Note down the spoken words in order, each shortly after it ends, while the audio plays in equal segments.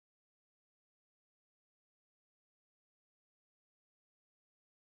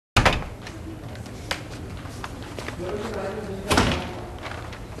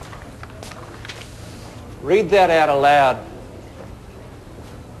Read that out aloud.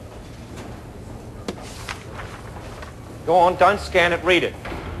 Go on, don't scan it, read it.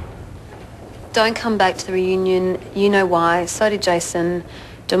 Don't come back to the reunion. You know why. So did Jason.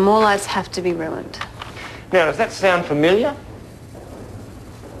 The Moore lives have to be ruined. Now, does that sound familiar?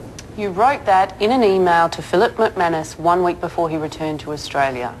 You wrote that in an email to Philip McManus 1 week before he returned to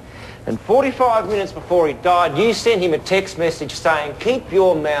Australia. And 45 minutes before he died, you sent him a text message saying, keep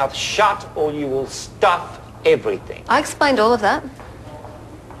your mouth shut or you will stuff everything. I explained all of that.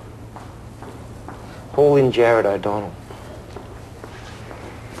 Call in Jared O'Donnell.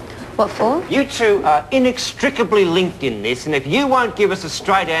 What for? You two are inextricably linked in this, and if you won't give us a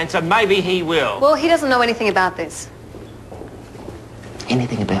straight answer, maybe he will. Well, he doesn't know anything about this.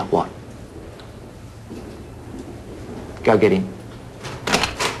 Anything about what? Go get him.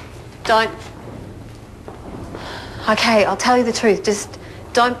 Don't. Okay, I'll tell you the truth. Just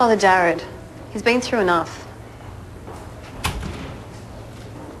don't bother Jared. He's been through enough.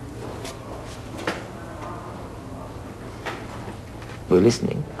 We're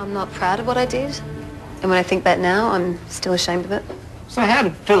listening. I'm not proud of what I did. And when I think back now, I'm still ashamed of it. So how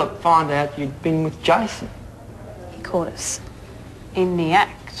did Philip find out you'd been with Jason? He caught us. In the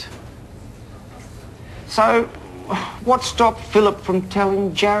act. So what stopped Philip from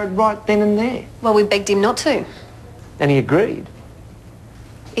telling Jared right then and there? Well, we begged him not to. And he agreed.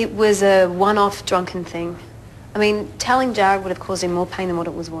 It was a one-off drunken thing. I mean, telling Jared would have caused him more pain than what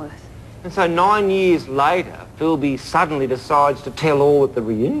it was worth. And so 9 years later, Philby suddenly decides to tell all at the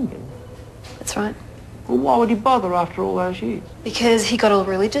reunion. That's right. Well, why would he bother after all those years? Because he got all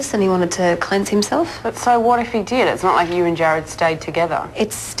religious and he wanted to cleanse himself. But so what if he did? It's not like you and Jared stayed together.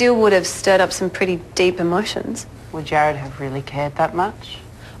 It still would have stirred up some pretty deep emotions. Would Jared have really cared that much?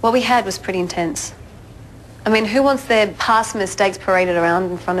 What we had was pretty intense. I mean, who wants their past mistakes paraded around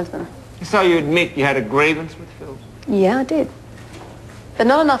in front of them? So you admit you had a grievance with Phil? Yeah, I did. But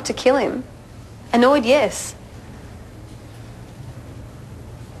not enough to kill him. Annoyed, yes.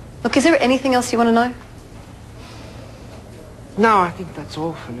 Look, is there anything else you want to know? No, I think that's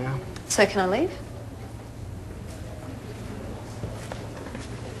all for now. So can I leave?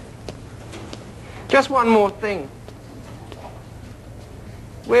 Just one more thing.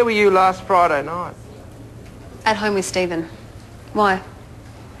 Where were you last Friday night? At home with Stephen. Why?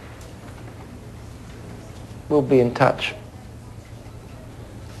 We'll be in touch.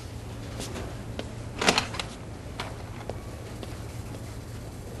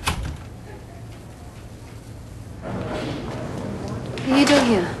 What are you doing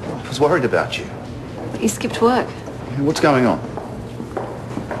here? I was worried about you. You skipped work. What's going on?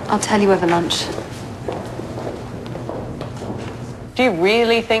 I'll tell you over lunch. Do you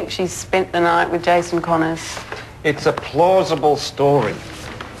really think she spent the night with Jason Connors? It's a plausible story.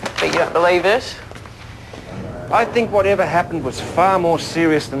 But you don't believe it? I think whatever happened was far more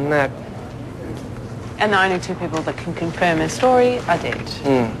serious than that. And the only two people that can confirm her story are dead.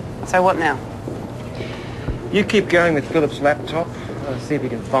 So what now? You keep going with Philip's laptop. I'll see if you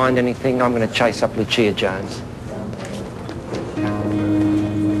can find anything. I'm going to chase up Lucia Jones.